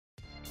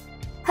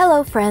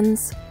Hello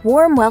friends,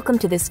 warm welcome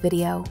to this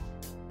video.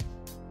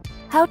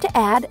 How to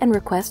add and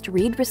request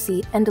read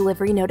receipt and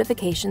delivery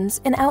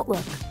notifications in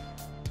Outlook.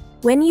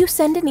 When you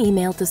send an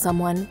email to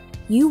someone,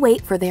 you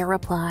wait for their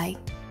reply.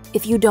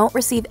 If you don't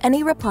receive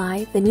any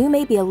reply, then you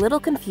may be a little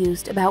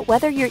confused about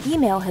whether your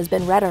email has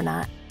been read or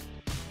not.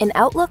 In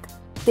Outlook,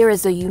 there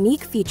is a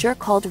unique feature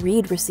called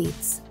Read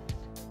Receipts.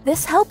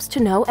 This helps to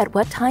know at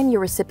what time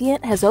your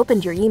recipient has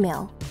opened your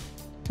email.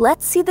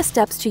 Let's see the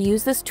steps to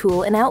use this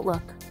tool in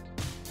Outlook.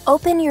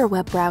 Open your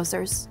web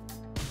browsers.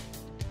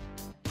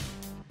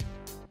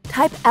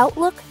 Type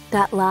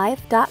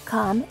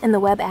outlook.live.com in the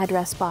web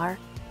address bar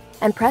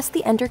and press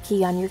the Enter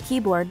key on your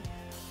keyboard.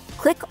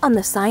 Click on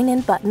the Sign In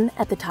button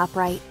at the top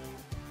right.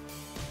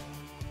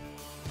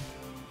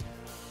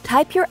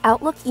 Type your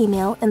Outlook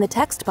email in the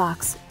text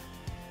box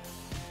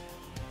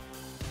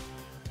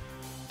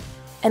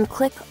and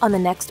click on the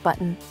Next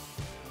button.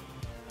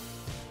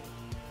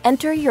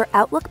 Enter your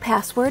Outlook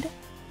password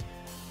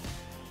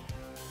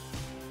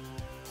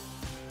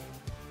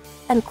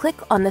and click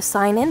on the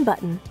Sign In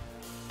button.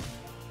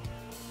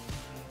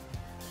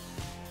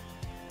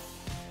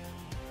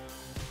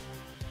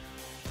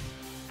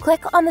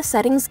 Click on the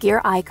Settings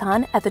gear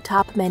icon at the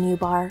top menu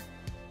bar.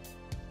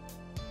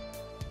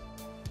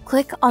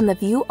 Click on the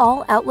View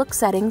All Outlook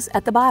settings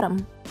at the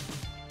bottom.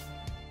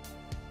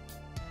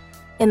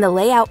 In the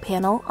Layout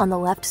panel on the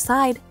left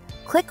side,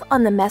 click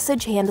on the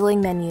Message Handling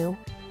menu.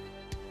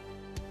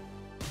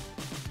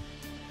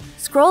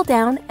 Scroll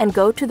down and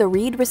go to the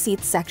Read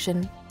Receipts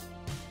section.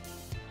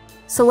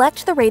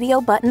 Select the radio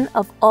button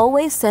of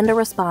Always Send a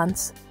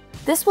Response.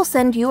 This will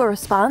send you a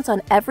response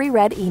on every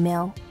read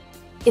email.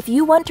 If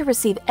you want to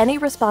receive any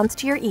response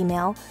to your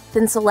email,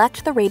 then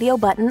select the radio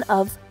button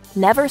of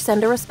Never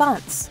Send a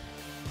Response.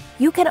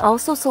 You can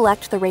also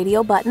select the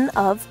radio button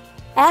of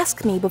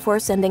Ask Me before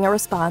sending a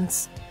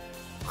response.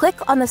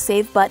 Click on the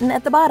Save button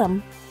at the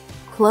bottom.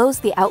 Close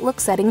the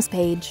Outlook settings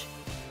page.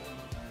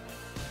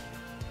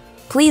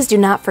 Please do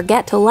not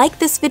forget to like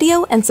this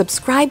video and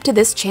subscribe to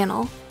this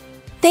channel.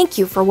 Thank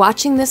you for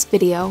watching this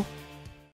video.